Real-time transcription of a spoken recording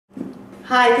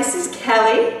Hi, this is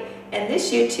Kelly, and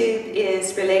this YouTube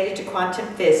is related to quantum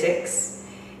physics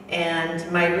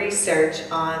and my research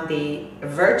on the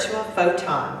virtual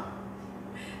photon.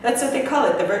 That's what they call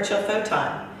it, the virtual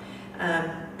photon,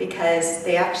 because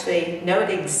they actually know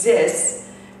it exists,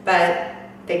 but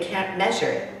they can't measure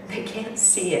it. They can't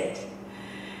see it.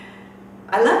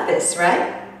 I love this,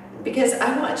 right? Because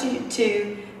I want you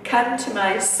to come to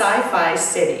my sci-fi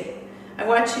city. I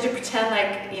want you to pretend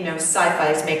like,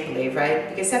 sci-fi is make-believe, right?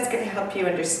 Because that's going to help you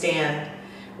understand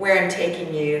where I'm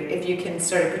taking you. If you can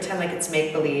sort of pretend like it's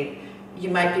make-believe, you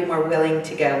might be more willing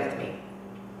to go with me.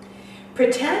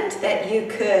 Pretend that you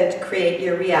could create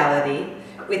your reality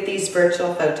with these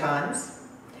virtual photons,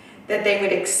 that they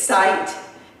would excite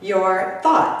your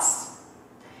thoughts.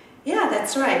 Yeah,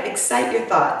 that's right, excite your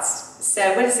thoughts.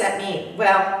 So what does that mean?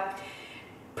 Well,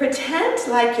 pretend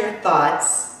like your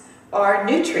thoughts are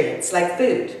nutrients, like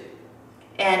food.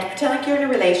 And pretend like you're in a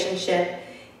relationship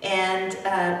and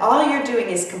all you're doing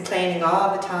is complaining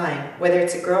all the time, whether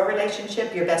it's a girl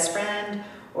relationship, your best friend,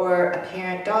 or a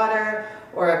parent-daughter,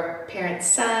 or a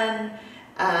parent-son,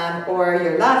 or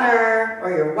your lover,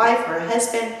 or your wife, or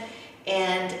husband,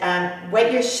 and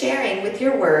what you're sharing with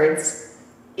your words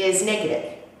is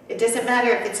negative. It doesn't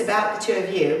matter if it's about the two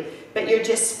of you, but you're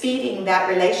just feeding that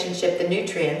relationship the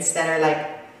nutrients that are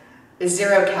like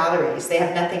 0 calories. They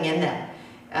have nothing in them.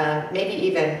 Maybe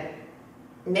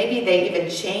they even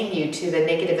chain you to the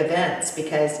negative events,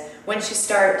 because once you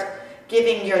start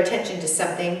giving your attention to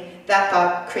something, that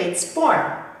thought creates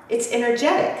form. It's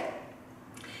energetic.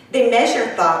 They measure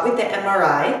thought with the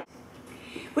MRI.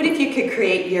 What if you could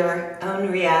create your own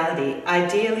reality,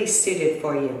 ideally suited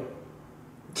for you?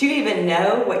 Do you even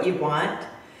know what you want?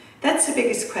 That's the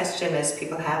biggest question most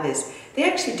people have, is they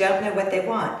actually don't know what they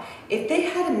want. If they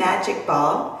had a magic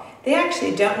ball, they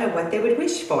actually don't know what they would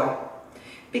wish for.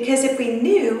 Because if we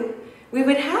knew, we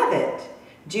would have it.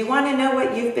 Do you want to know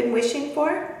what you've been wishing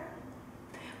for?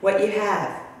 What you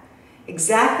have.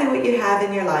 Exactly what you have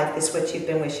in your life is what you've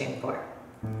been wishing for.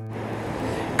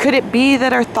 Could it be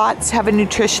that our thoughts have a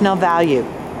nutritional value?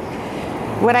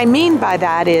 What I mean by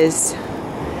that is,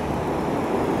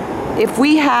 if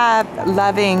we have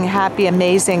loving, happy,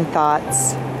 amazing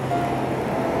thoughts,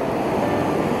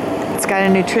 it's got a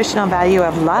nutritional value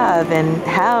of love and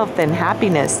health and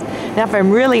happiness. Now, if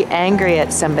I'm really angry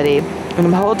at somebody and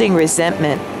I'm holding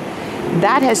resentment,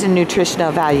 that has a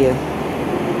nutritional value.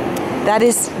 That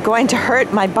is going to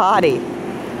hurt my body.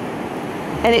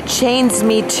 And it chains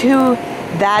me to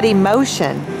that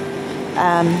emotion.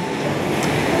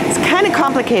 It's kind of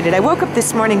complicated. I woke up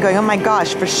this morning going, oh my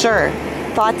gosh, for sure,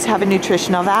 thoughts have a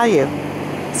nutritional value.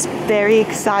 It's very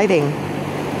exciting.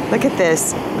 Look at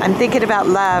this. I'm thinking about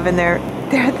love, and there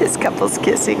this couple's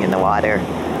kissing in the water.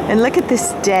 And look at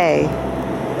this day.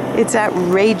 It's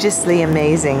outrageously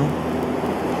amazing.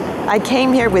 I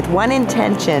came here with one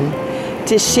intention,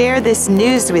 to share this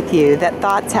news with you that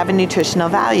thoughts have a nutritional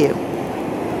value.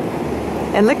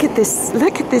 And look at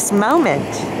this moment.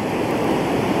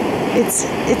 It's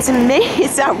amazing.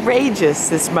 It's outrageous,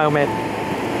 this moment.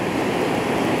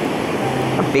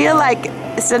 I feel like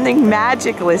something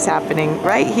magical is happening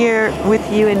right here with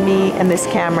you and me and this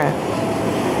camera.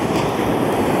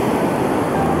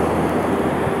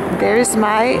 There's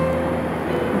my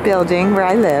building where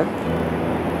I live,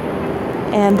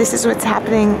 and this is what's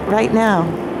happening right now.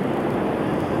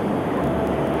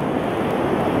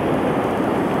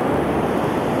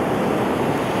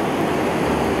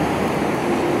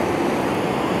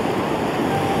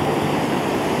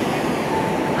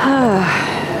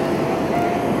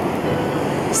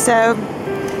 So,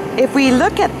 if we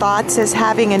look at thoughts as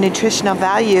having a nutritional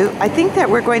value, I think that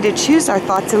we're going to choose our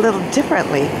thoughts a little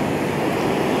differently.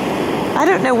 I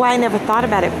don't know why I never thought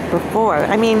about it before.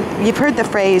 I mean, you've heard the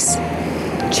phrase,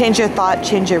 change your thought,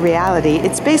 change your reality.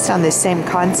 It's based on this same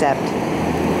concept.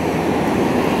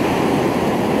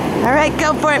 All right,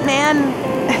 go for it, man.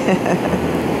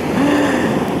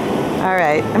 All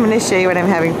right, I'm going to show you what I'm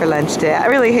having for lunch today. I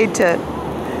really hate to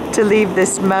leave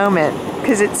this moment,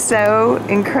 because it's so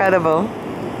incredible.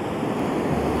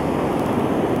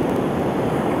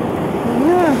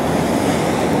 Yeah.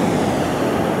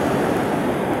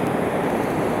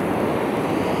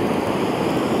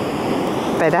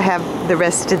 But I have the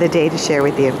rest of the day to share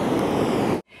with you.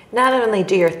 Not only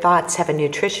do your thoughts have a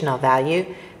nutritional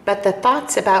value, but the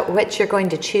thoughts about what you're going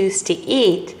to choose to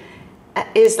eat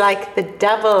is like the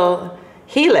double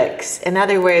helix. In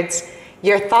other words,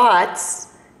 your thoughts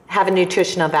have a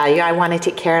nutritional value. I want to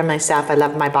take care of myself. I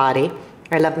love my body.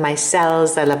 I love my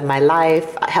cells. I love my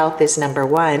life. Health is number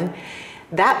one.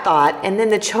 That thought, and then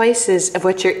the choices of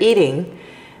what you're eating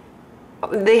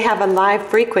they have a live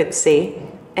frequency,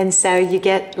 and so you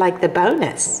get like the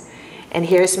bonus. And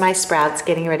here's my sprouts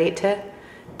getting ready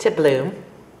to bloom.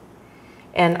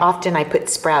 And often I put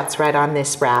sprouts right on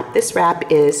this wrap. This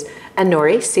wrap is a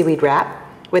nori seaweed wrap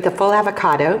with a full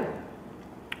avocado,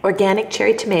 organic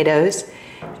cherry tomatoes,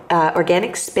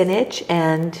 organic spinach,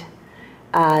 and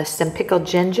some pickled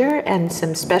ginger, and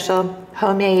some special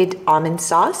homemade almond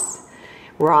sauce,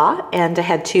 raw, and I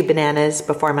had 2 bananas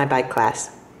before my bike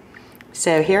class.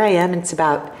 So here I am, it's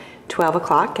about 12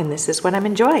 o'clock, and this is what I'm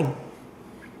enjoying.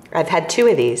 I've had 2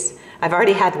 of these. I've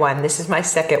already had one. This is my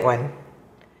second one.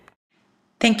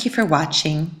 Thank you for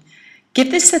watching.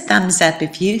 Give this a thumbs up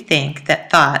if you think that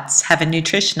thoughts have a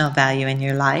nutritional value in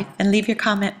your life, and leave your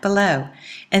comment below.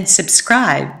 And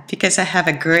subscribe, because I have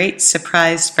a great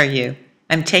surprise for you.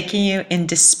 I'm taking you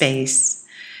into space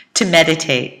to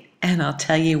meditate, and I'll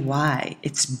tell you why.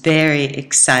 It's very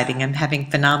exciting. I'm having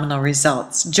phenomenal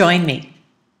results. Join me.